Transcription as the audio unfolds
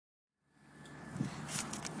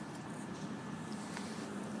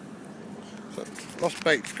Ross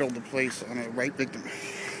Bates called the police on a rape victim. He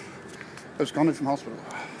was absconded from hospital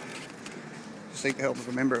to seek the help of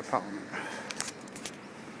a member of parliament.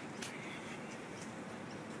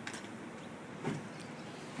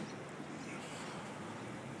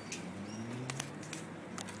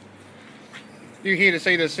 You here to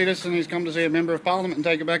see the citizen who's come to see a member of parliament and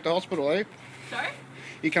take her back to hospital, eh? Sorry?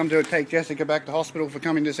 You come to take Jessica back to hospital for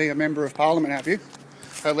coming to see a member of parliament, have you?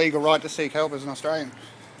 Her legal right to seek help as an Australian.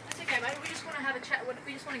 That's okay, mate. We just want to have a chat.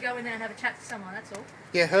 We just want to go in there and have a chat to someone, that's all.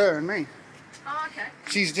 Yeah, her and me. Oh, okay.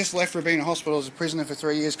 She's just left for being in hospital as a prisoner for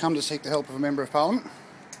 3 years, come to seek the help of a member of parliament.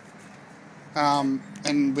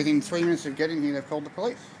 And within 3 minutes of getting here, they've called the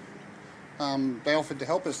police. They offered to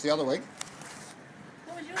help us the other week.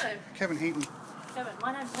 What was your name? Kevin Heaton. Kevin,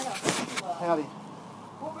 my name's Heather. Howdy.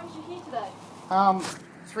 What brings you here today?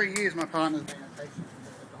 3 years my partner's been a patient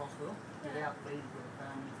at the hospital without leave with a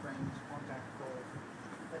family, friends, contact calls.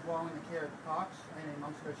 That while in the care of the Parks, 18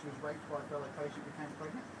 months ago she was raped by a fellow patient, became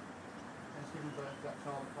pregnant, and has given birth to that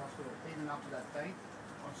child at the hospital. Even up to that date,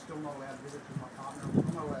 I'm still not allowed to visit with my partner.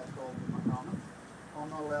 I'm not allowed to call with my partner.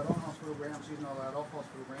 I'm not allowed on hospital grounds. She's not allowed off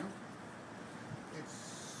hospital grounds.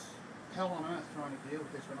 It's hell on earth trying to deal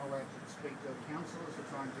with this. We're not allowed to speak to counsellors to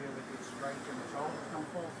try and deal with this rape and the child that's come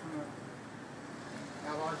forth from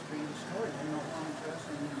our lives being destroyed. And not one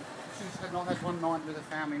person. She's not had one night with a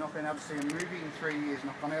family, not been able to see a movie in 3 years,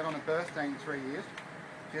 not gone out on a birthday in 3 years.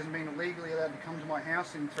 She hasn't been legally allowed to come to my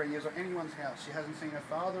house in 3 years, or anyone's house. She hasn't seen her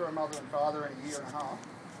father or mother and father in a year and a half,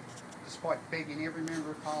 despite begging every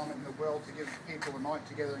member of parliament in the world to give people a night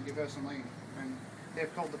together and give her some leave. And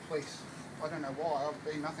they've called the police. I don't know why. I've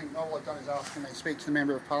been nothing. All I've done is ask can they speak to the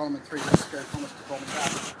member of parliament 3 weeks ago, promised to call me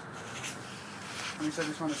back. And he said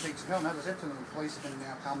just want to speak to them. And as I said to them, the police have been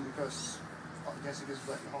now come because Jessica's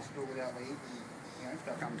left the hospital without leave. And,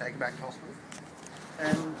 they'll come and take her back to hospital.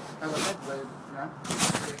 And as I said, now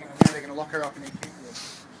they're going to lock her up in a cube.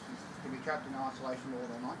 She's going to be trapped in isolation ward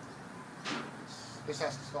all night. This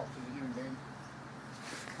has to stop. She's a human being.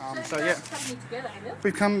 So yeah, come here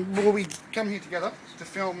together, we come here together to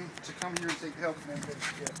film, to come here and seek help from them,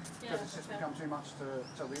 because it's just become too much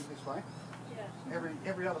to live this way. Yeah.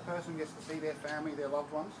 Every other person gets to see their family, their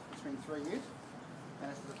loved ones. It's been 3 years, and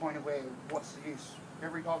it's to the point of where, what's the use?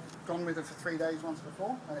 I've gone with her for 3 days once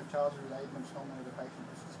before, and they've charged her with aid and stolen her the patient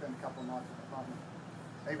just to spend a couple of nights at the apartment.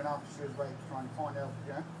 Even after she was raped, to try and find out,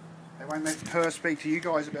 they won't let her speak to you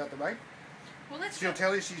guys about the rape. Well, she'll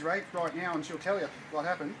tell you she's raped right now, and she'll tell you what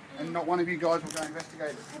happened, and not one of you guys will go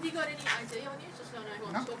investigate it. Have you got any ID on you, just so I know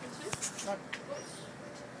who I'm talking to? No.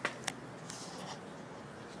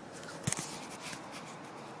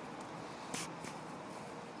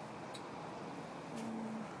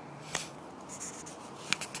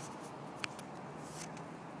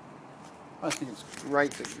 I think it's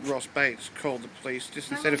great that Ross Bates called the police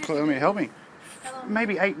just instead of calling me to help me.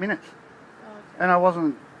 Maybe 8 minutes. Oh, okay. And I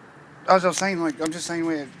wasn't. As I was saying, like, I'm just saying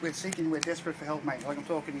we're desperate for help, mate. Like, I'm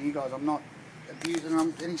talking to you guys, I'm not abusing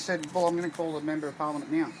them. And he said, well, I'm going to call the member of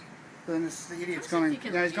parliament now. But then the idiot's gone and,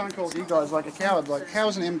 he's gone and called you guys like a coward. Like, how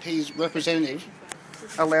is an MP's representative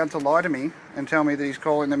allowed to lie to me and tell me that he's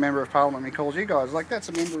calling the member of parliament and he calls you guys? Like, that's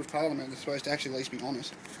a member of parliament that's supposed to actually at least be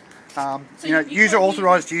honest. User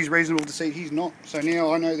authorised to use reasonable deceit. He's not. So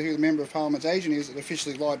now I know who the member of parliament's agent is that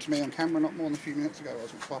officially lied to me on camera not more than a few minutes ago. I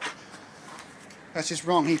wasn't flopping. That's just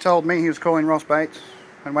wrong. He told me he was calling Ross Bates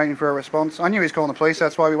and waiting for a response. I knew he was calling the police,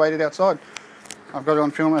 that's why we waited outside. I've got it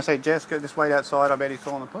on film and I say, Jessica, just wait outside, I bet he's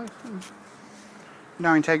calling the police.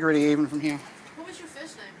 No integrity even from here. What was your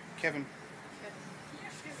first name? Kevin.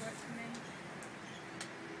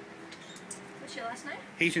 What's your last name?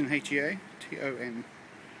 Heaton, H-E-A-T-O-N.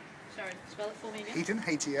 Sorry, spell it for me again. Heaton,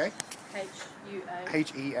 H-E-A. H-U-A.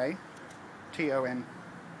 H-E-A-T-O-N.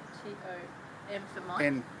 T-O-M for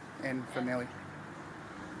Mike. N for Nelly.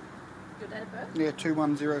 Your date of birth? Yeah,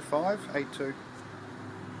 210582.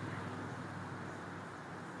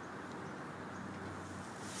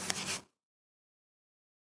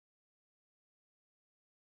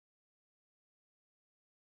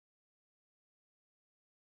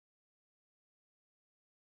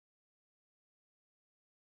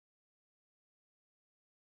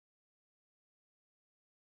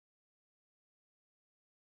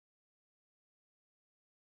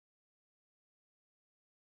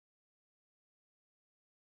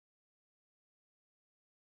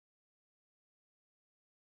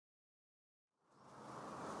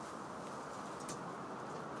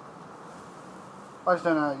 I just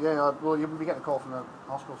don't know, well, you'll be getting a call from the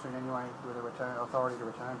hospital soon anyway with a authority to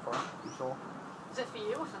return for it, I'm sure. Is that for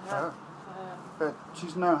you or something? For her. But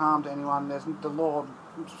she's no harm to anyone. The law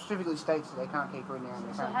specifically states that they can't keep her in there.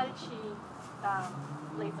 And so how did she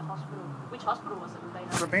leave the hospital. Which hospital was it?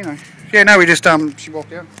 Rabino. Yeah, no, we just she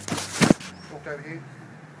walked out. Walked over here.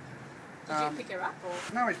 Did you pick her up or?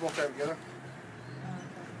 No, we just walked over together.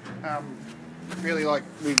 Oh, okay. Really, like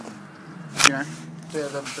we,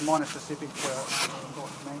 the minor specifics were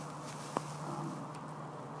important to me.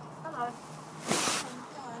 Hello.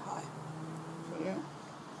 Hi. So yeah.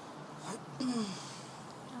 You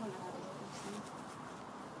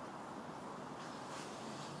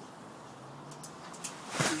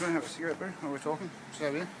want to have a cigarette, bro, while we're talking? Just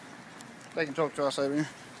over here. They can talk to us over here.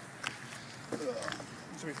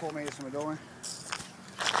 It's only 4 metres from the doorway.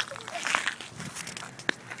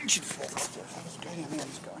 You should just walk off there. Let's go down there,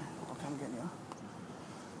 this guy. I'll come get you.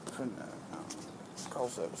 From the coal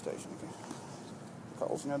service station, okay.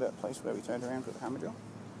 Coles, you know that place where we turned around for the hammer drill?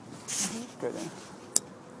 Go there.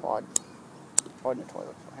 Hide in the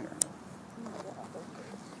toilet. Hang around.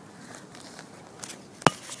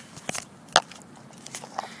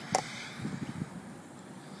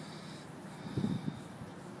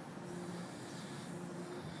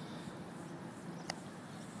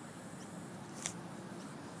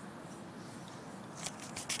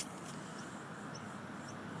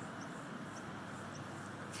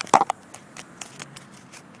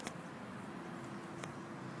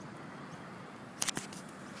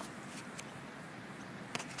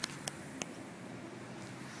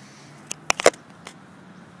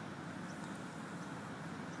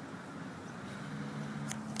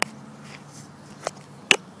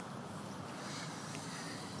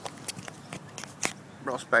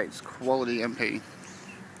 Ross Bates, quality MP.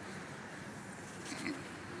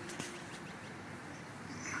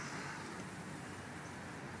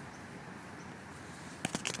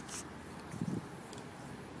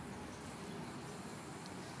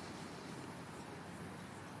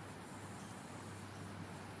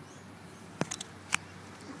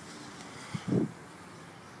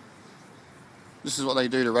 This is what they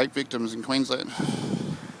do to rape victims in Queensland.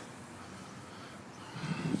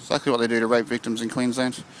 Exactly what they do to rape victims in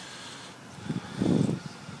Queensland.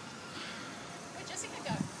 Where'd Jessica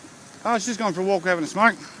go? Oh, she's just going for a walk having a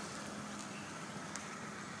smoke.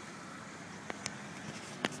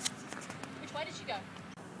 Which way did she go?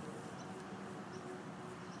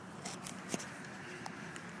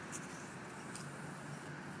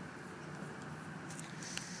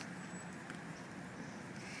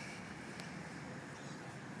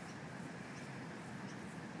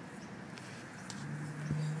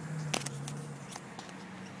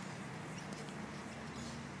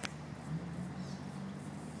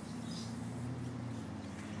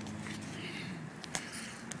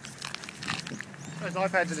 Those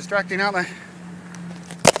iPads are distracting, aren't they?